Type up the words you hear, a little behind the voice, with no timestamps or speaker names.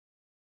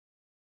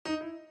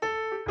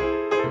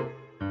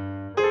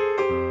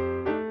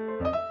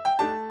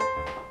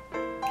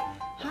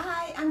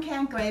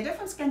Greta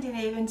from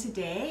Scandinavia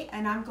today,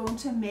 and I'm going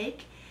to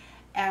make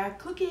a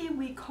cookie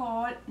we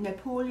call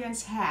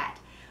Napoleon's Hat.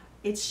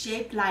 It's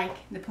shaped like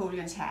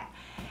Napoleon's hat.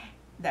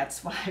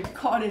 That's why I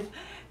call it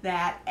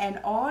that.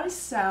 And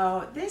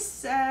also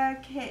this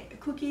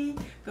cookie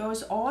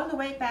goes all the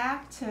way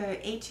back to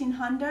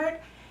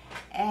 1800,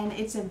 and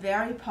it's a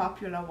very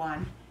popular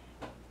one.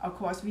 Of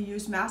course, we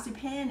use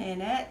marzipan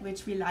in it,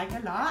 which we like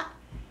a lot,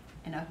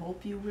 and I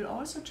hope you will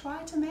also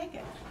try to make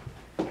it.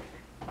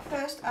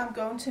 First, I'm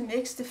going to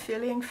mix the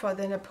filling for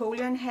the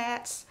Napoleon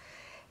hats,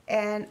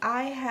 and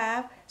I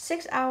have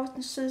 6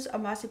 ounces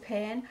of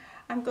marzipan.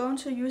 I'm going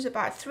to use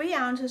about 3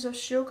 ounces of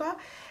sugar,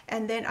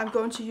 and then I'm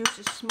going to use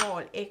a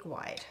small egg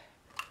white.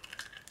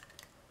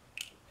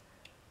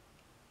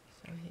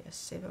 So here,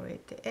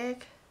 separate the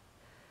egg,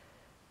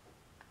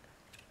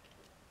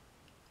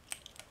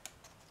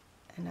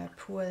 and I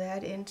pour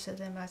that into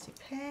the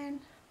marzipan.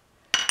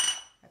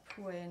 I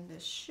pour in the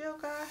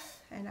sugar,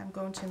 and I'm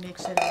going to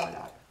mix it all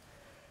up.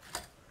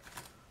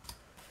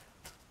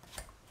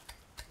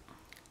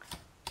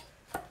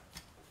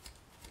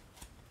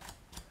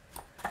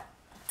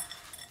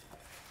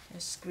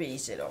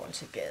 Squeeze it all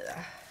together.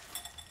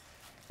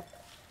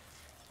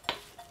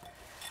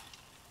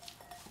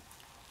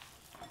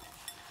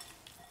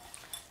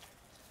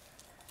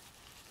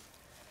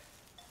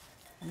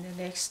 And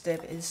the next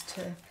step is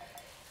to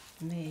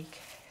make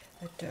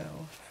the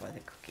dough for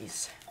the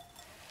cookies.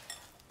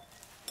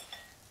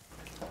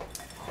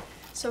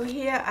 So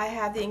here I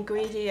have the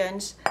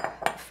ingredients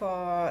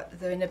for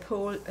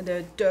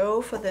the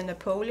dough for the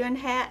Napoleon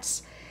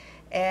hats,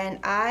 and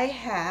I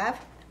have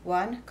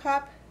 1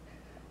 cup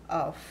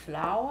of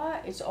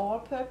flour. It's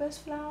all-purpose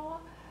flour.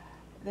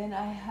 Then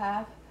I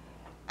have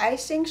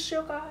icing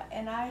sugar,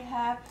 and I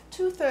have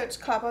 2/3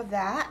 cup of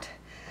that.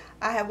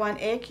 I have 1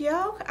 egg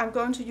yolk. I'm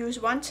going to use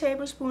 1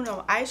 tablespoon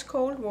of ice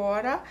cold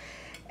water,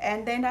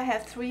 and then I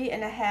have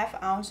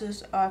 3½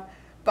 ounces of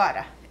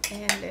butter.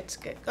 And let's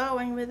get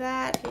going with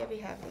that. Here we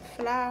have the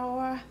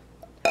flour,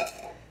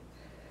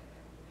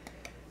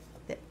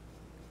 the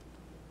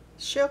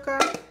sugar,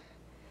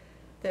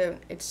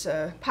 it's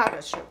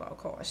powdered sugar, of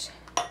course.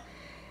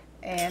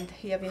 And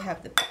here we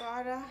have the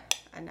butter,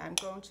 and I'm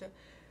going to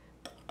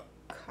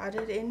cut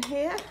it in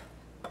here.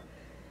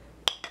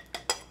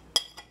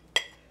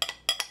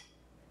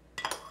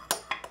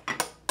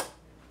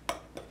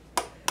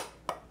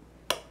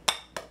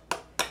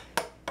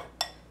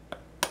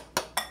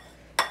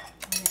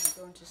 And I'm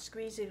going to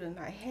squeeze it with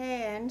my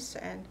hands,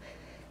 and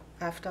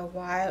after a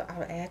while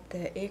I'll add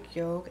the egg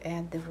yolk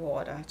and the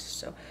water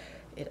so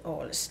it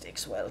all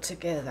sticks well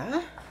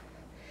together.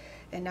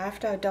 And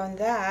after I've done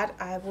that,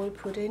 I will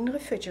put it in the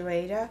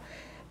refrigerator,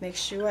 make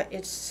sure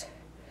it's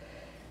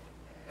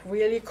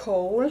really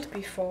cold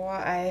before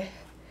I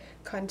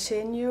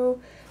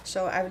continue.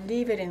 So I'll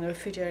leave it in the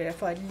refrigerator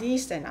for at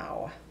least an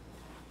hour.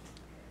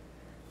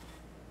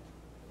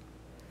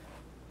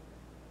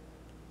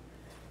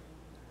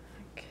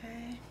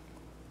 Okay,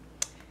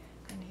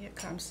 and here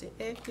comes the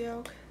egg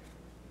yolk.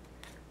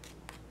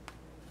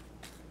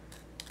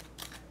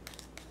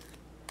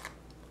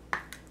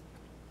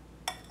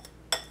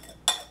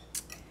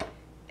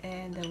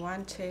 And the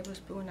 1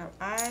 tablespoon of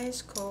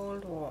ice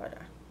cold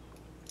water.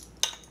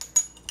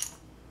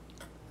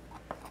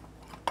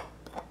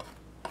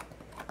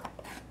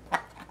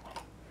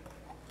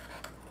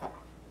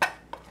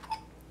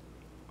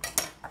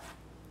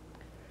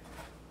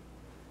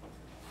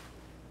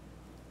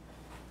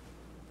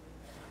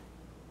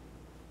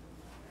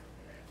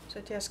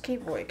 So just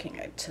keep working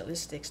until it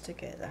sticks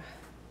together.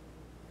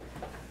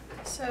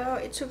 So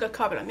it took a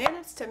couple of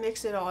minutes to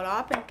mix it all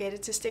up and get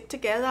it to stick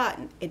together.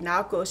 It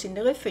now goes in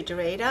the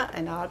refrigerator,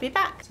 and I'll be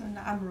back. So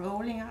now I'm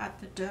rolling out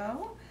the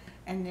dough,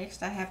 and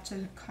next I have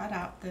to cut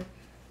out the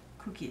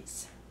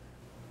cookies.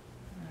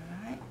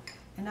 Alright,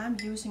 and I'm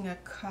using a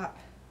cup.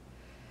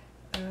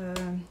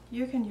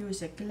 You can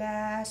use a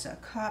glass, a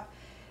cup,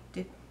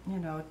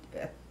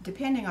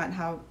 depending on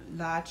how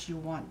large you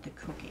want the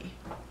cookie.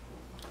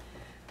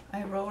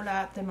 I roll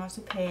out the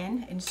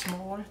marzipan in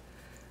small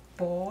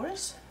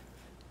balls.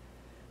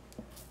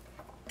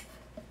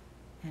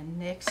 And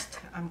next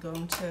I'm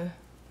going to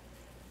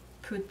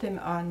put them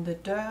on the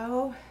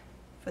dough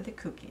for the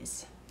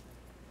cookies.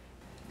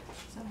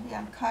 So here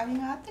I'm cutting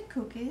out the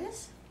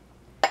cookies,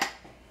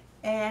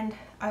 and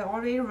I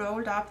already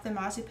rolled up the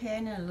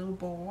marzipan in a little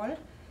ball.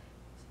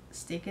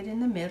 Stick it in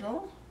the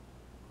middle,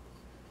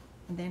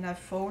 and then I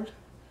fold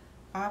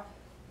up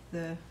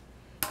the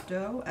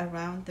dough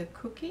around the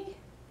cookie.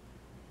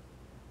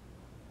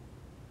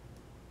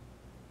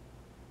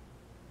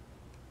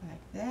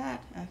 Like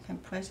that. I can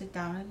press it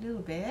down a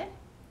little bit,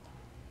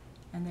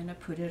 and then I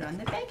put it on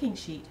the baking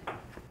sheet.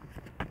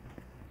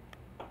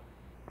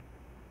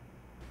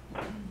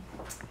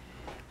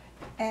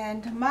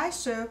 And my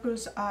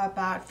circles are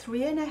about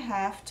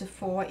 3½ to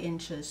 4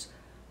 inches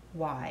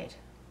wide.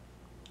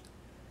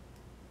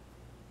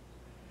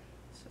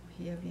 So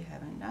here we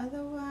have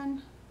another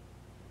one.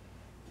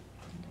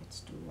 And let's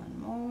do one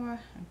more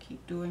and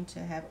keep doing to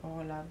have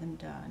all of them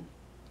done.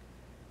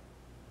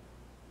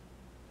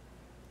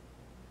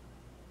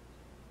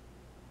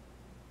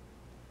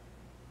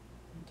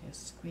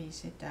 Just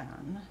squeeze it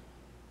down.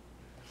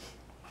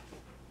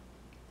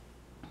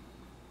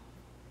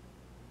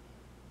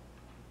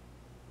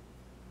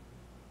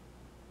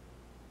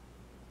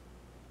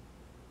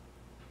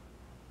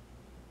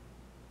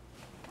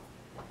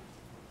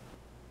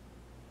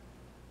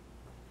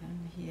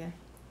 And here.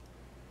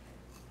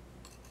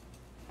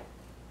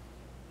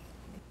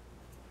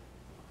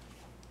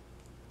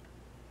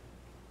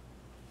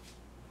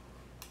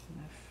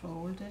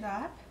 Fold it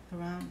up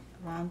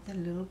around the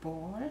little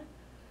ball,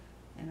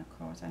 and of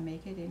course I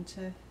make it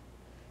into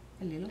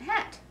a little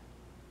hat,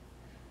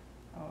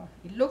 or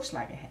it looks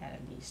like a hat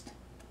at least.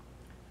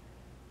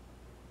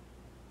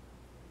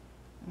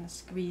 And I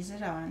squeeze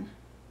it on,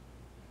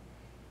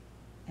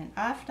 and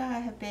after I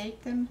have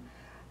baked them,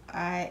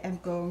 I am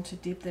going to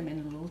dip them in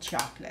a little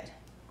chocolate.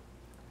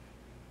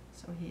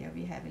 So here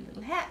we have a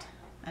little hat,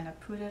 and I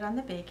put it on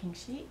the baking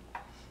sheet.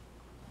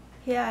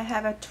 Here I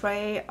have a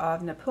tray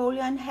of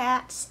Napoleon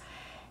hats,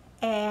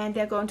 and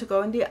they're going to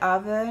go in the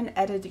oven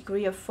at a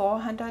degree of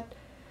 400,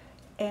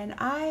 and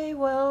I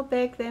will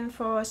bake them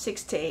for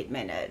 6 to 8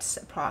 minutes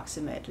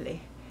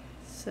approximately.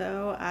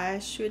 So I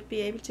should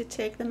be able to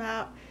take them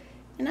out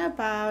in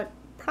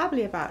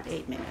probably about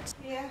 8 minutes.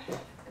 Here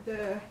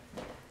the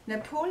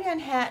Napoleon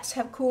hats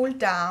have cooled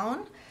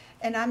down,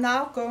 and I'm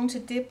now going to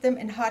dip them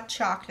in hot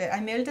chocolate. I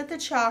melted the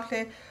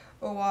chocolate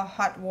over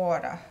hot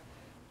water.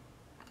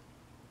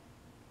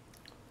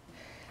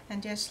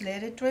 And just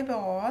let it drip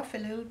off a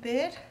little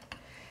bit,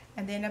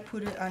 and then I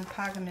put it on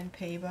parchment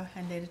paper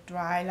and let it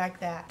dry like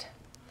that.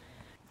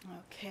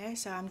 Okay,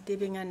 so I'm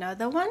dipping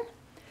another one.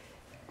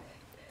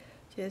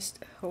 Just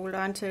hold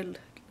on to it a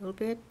little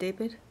bit,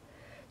 dip it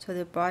so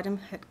the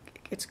bottom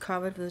gets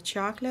covered with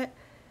chocolate.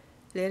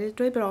 Let it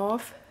drip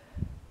off.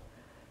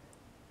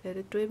 Let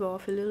it drip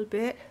off a little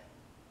bit,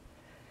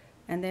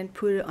 and then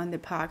put it on the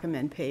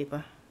parchment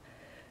paper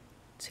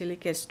till it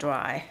gets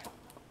dry.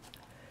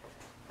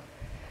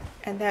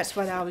 And that's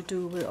what I will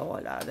do with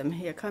all of them.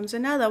 Here comes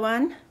another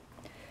one.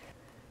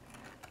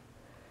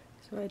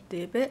 So I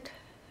dip it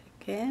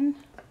again.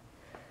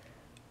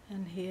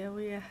 And here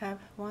we have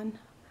one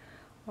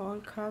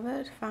all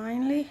covered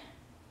finally.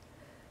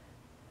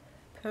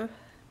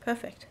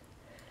 Perfect.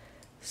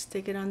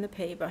 Stick it on the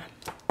paper.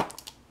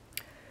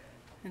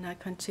 And I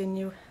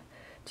continue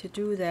to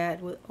do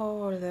that with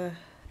all the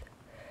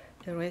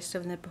rest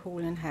of the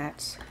Napoleon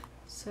hats.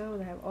 So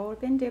they have all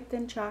been dipped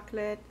in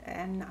chocolate,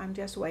 and I'm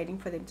just waiting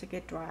for them to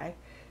get dry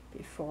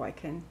before I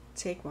can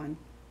take one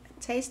and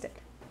taste it.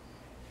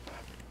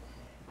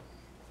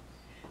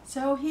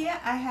 So here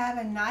I have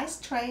a nice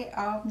tray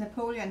of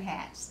Napoleon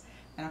hats,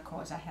 and of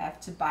course I have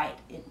to bite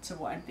into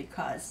one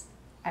because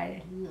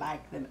I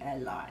like them a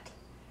lot.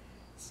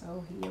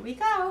 So here we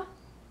go.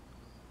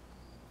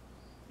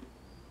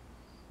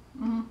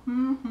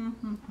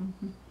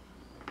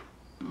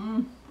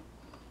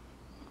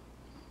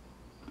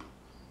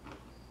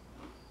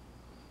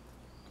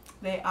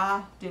 They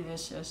are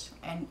delicious,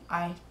 and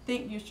I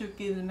think you should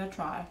give them a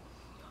try.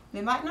 They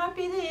might not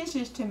be the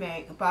easiest to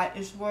make, but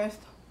it's worth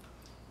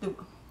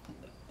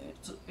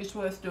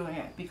doing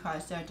it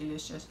because they're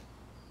delicious.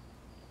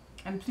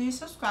 And please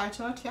subscribe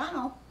to our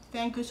channel.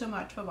 Thank you so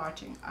much for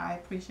watching. I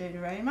appreciate it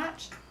very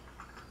much.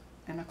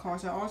 And of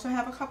course I also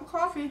have a cup of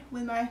coffee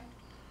with my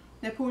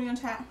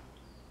Napoleon's hat.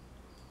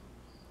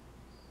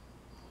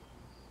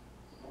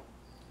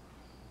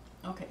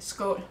 Okay,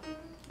 skål,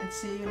 and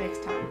see you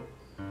next time.